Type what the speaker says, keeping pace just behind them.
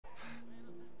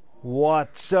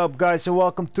What's up guys, and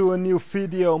welcome to a new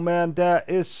video, man. There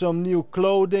is some new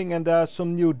clothing and there are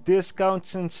some new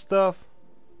discounts and stuff.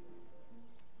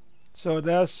 So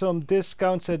there's some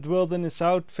discounts at Wilderness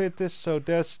Outfitters. So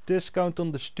there's discount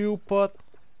on the stew pot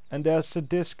and there's a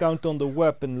discount on the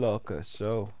weapon locker.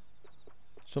 So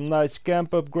some nice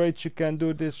camp upgrades you can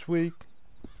do this week.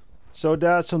 So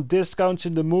there are some discounts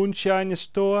in the Moonshiner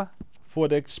store. For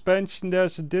the expansion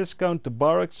there's a discount, the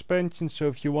bar expansion, so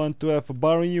if you want to have a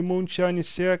bar in your Moonshiner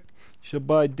shack, you should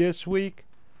buy this week.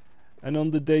 And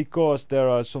on the decors there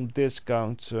are some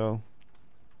discounts, so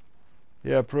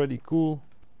yeah, pretty cool.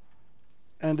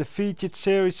 And the featured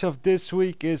series of this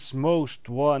week is Most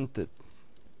Wanted.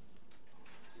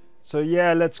 So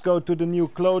yeah, let's go to the new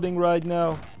clothing right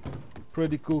now.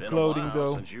 Pretty cool clothing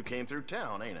though. Since you came through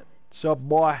town, ain't it? What's up,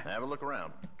 boy? Have a look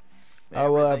around. I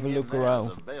will have a look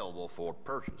around. Available for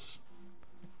purchase.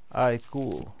 Alright,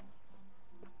 cool.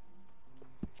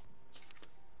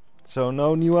 So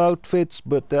no new outfits,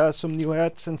 but there are some new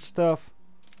hats and stuff.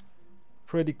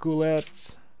 Pretty cool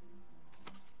hats.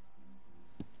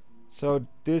 So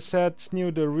this hat's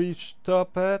new, the Reach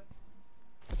top hat.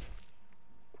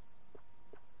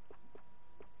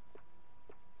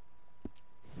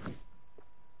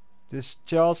 This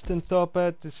Charleston top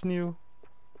hat is new.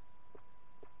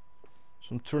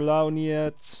 Some Trelawney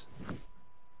hats.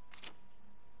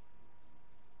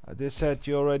 This hat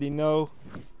you already know.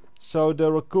 So the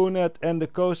raccoon hat and the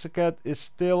coaster cat is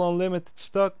still on limited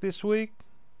stock this week.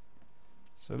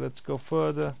 So let's go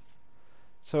further.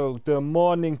 So the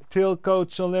morning tail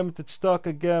coat's on limited stock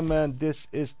again, man. This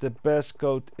is the best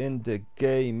coat in the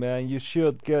game, man. You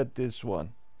should get this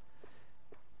one.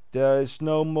 There is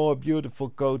no more beautiful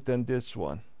coat than this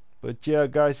one. But yeah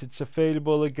guys, it's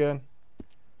available again.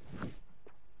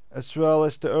 As well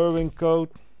as the Irving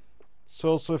coat. It's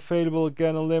also available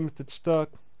again on limited stock.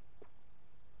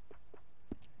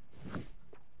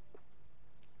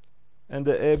 And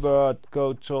the Eberhard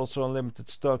coat's also on limited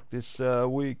stock this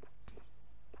week.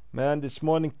 Man, this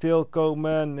morning tail coat,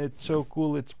 man, it's so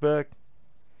cool, it's back.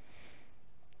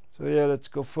 So yeah, let's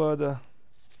go further.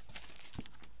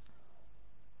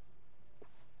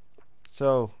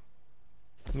 So,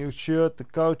 new shirt, the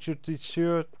Coucher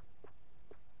t-shirt.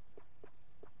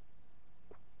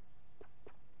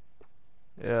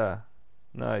 Yeah,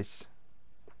 nice.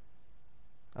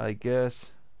 I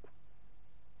guess.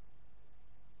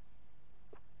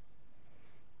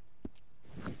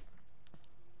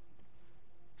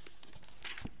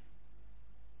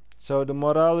 So the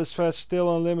Morales vest still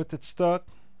on limited stock.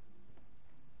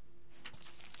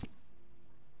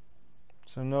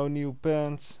 So no new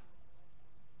pants.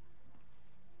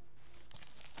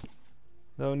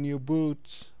 No new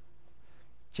boots.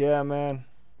 Yeah, man.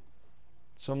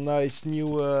 Some nice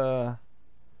new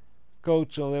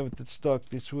coats on limited stock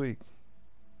this week.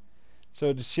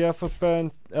 So the Sheffer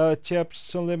pant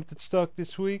chaps on limited stock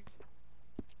this week.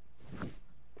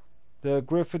 The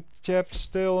Griffith chaps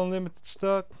still on limited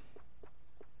stock.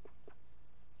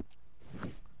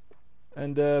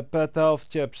 And the Pat Half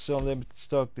chaps on limited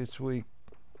stock this week.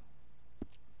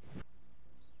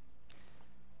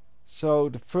 So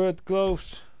the Fur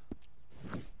clothes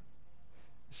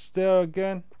is there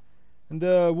again. And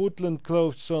the Woodland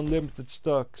clothes on limited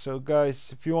stock. So guys,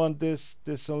 if you want this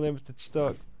on limited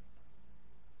stock.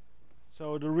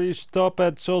 So the Reese top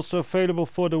hat's also available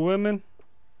for the women.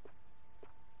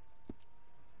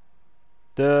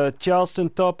 The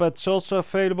Charleston top hat's also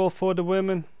available for the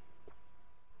women.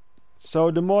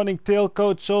 So the morning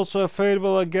tailcoat's also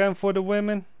available again for the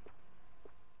women.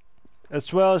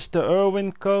 As well as the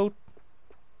Irwin coat.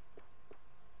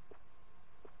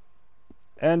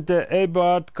 And the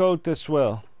Eberhard coat as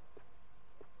well.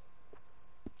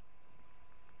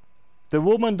 The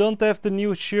women don't have the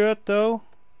new shirt though.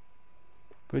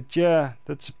 But yeah,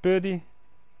 that's a pity.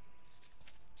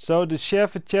 So the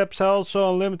Sheffer chaps are also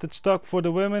on limited stock for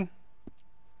the women.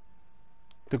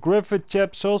 The Griffith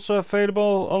chaps also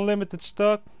available on limited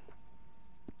stock.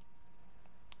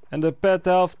 And the Pet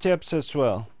Half chaps as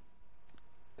well.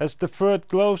 As the furred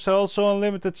gloves are also on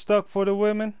limited stock for the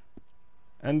women.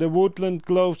 And the Woodland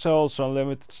gloves are also on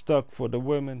limited stock for the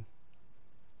women.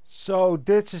 So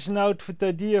this is an outfit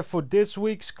idea for this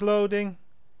week's clothing.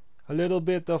 A little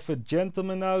bit of a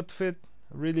gentleman outfit.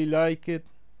 I really like it.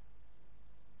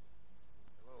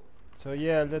 So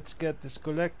yeah, let's get this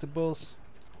collectibles.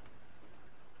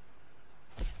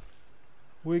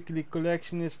 Weekly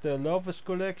collection is the Lovers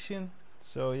collection.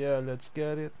 So yeah, let's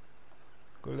get it.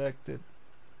 Collect it.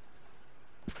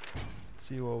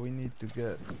 See what we need to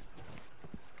get.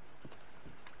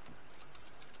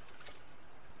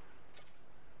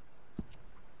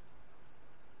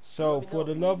 So for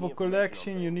the level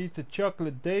collection you need the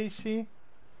chocolate daisy,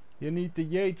 you need the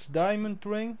Yates diamond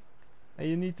ring, and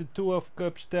you need the 2 of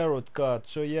cups tarot card.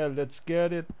 So yeah, let's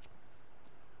get it.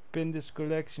 Pin this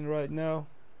collection right now.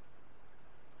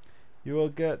 You will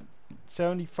get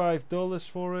 $75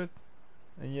 for it.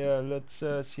 And yeah, let's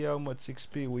see how much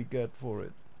XP we get for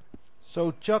it.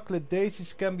 So chocolate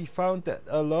daisies can be found at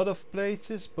a lot of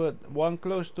places, but one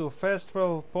close to a fast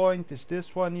travel point is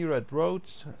this one here at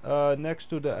Rhodes, next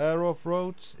to the Arrow of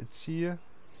Rhodes. It's here.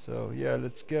 So yeah,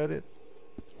 let's get it.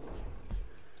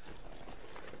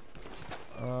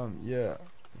 Yeah,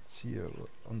 it's here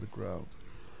on the ground.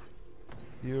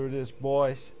 Here it is,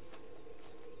 boys.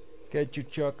 Get your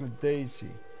chocolate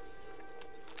daisy.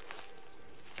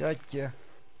 Gotcha.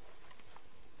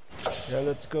 Yeah,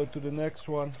 let's go to the next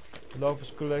one.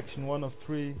 Lovers collection 1 of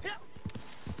 3.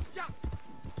 Let's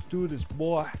do this,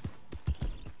 boy.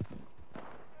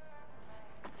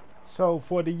 So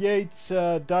for the Yates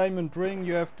diamond ring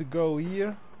you have to go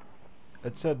here.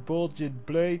 It's at Bullshit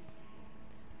Blade.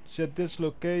 It's at this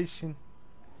location.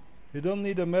 You don't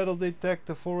need a metal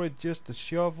detector for it, just a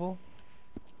shovel.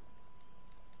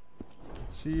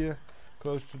 It's here,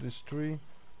 close to this tree.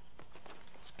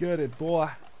 Let's get it, boy.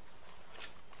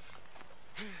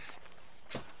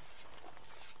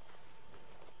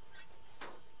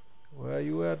 Where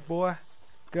you at, boy?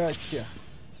 Gotcha.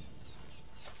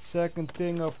 Second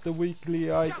thing of the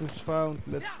weekly items found.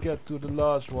 Let's get to the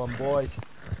last one, boys.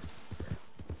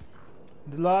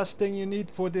 The last thing you need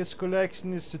for this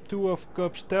collection is the 2 of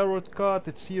Cups tarot card.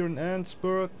 It's here in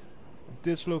Ansburg. At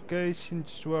this location,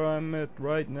 just where I'm at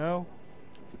right now.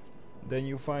 Then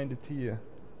you find it here.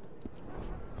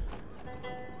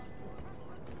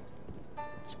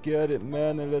 Let's get it,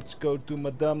 man, and let's go to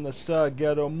Madame Nassar,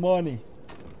 get our money.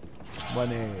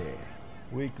 Money.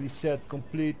 Weekly set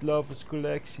complete, Lovers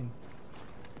collection.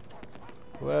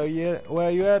 Where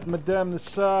you at, Madame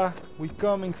Nassar? We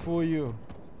coming for you.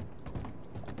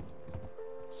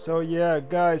 So yeah,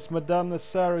 guys, Madame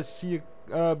Nassar is here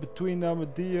between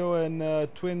Armadillo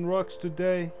and Twin Rocks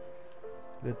today.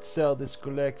 Let's sell this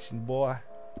collection, boy.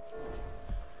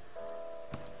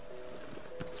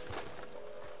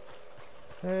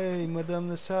 Hey, Madame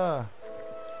Nassar.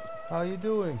 How you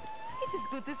doing? It is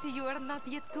good to see you are not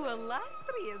yet too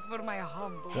illustrious for my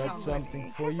humble Got company.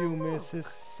 something for you, Hello. missus.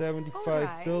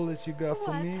 $75 you got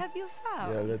for What me? have you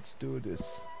found? Yeah, let's do this.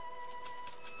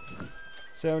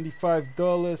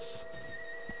 $75.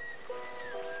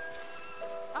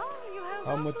 Oh, you have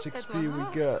How much also that XP one, we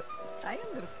huh? got? I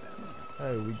understand.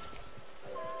 Hey, we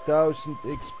 1000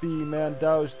 XP, man,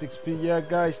 1000 XP. Yeah,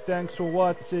 guys, thanks for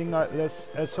watching.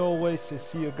 As always, I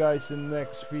see you guys in the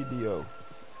next video.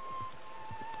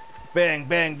 Bang,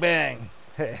 bang, bang.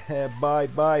 Bye,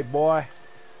 bye, boy.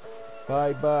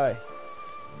 Bye, bye.